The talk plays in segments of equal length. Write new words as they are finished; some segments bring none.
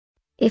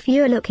If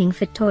you're looking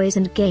for toys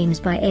and games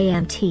by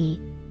AMT,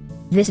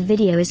 this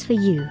video is for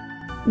you.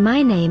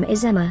 My name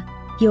is Emma,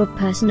 your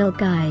personal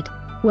guide.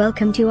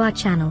 Welcome to our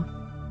channel.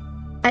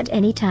 At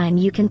any time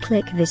you can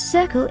click this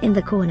circle in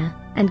the corner,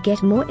 and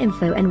get more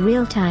info and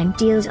real-time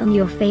deals on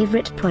your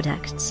favorite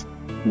products.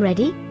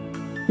 Ready?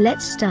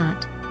 Let's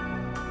start.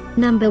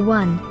 Number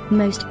 1,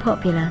 Most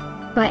Popular,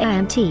 by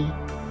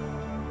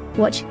AMT.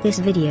 Watch this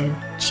video,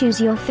 choose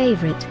your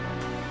favorite.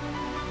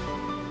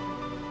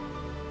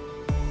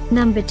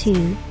 Number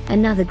 2,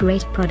 another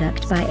great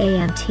product by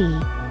AMT.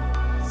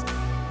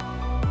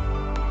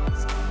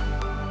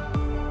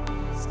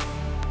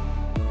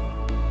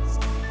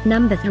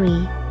 Number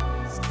 3.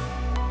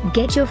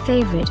 Get your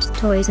favorite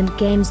toys and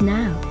games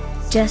now.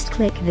 Just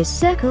click this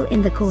circle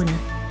in the corner.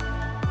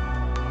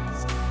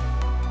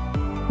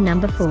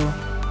 Number 4.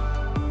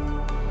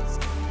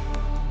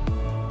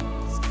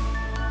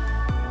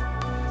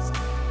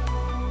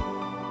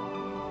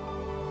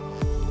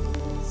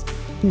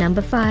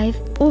 Number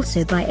 5,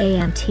 also by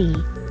AMT.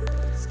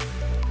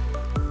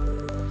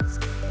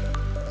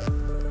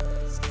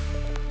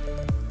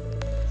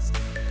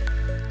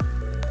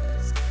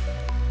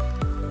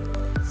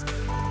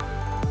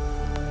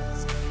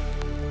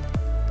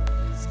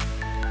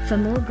 For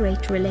more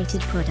great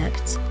related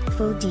products,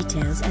 full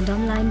details and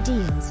online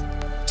deals,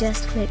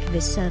 just click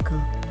this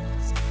circle.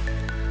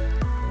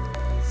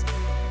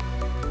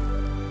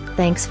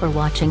 Thanks for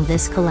watching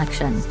this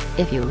collection.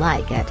 If you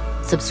like it,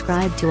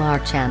 subscribe to our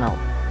channel.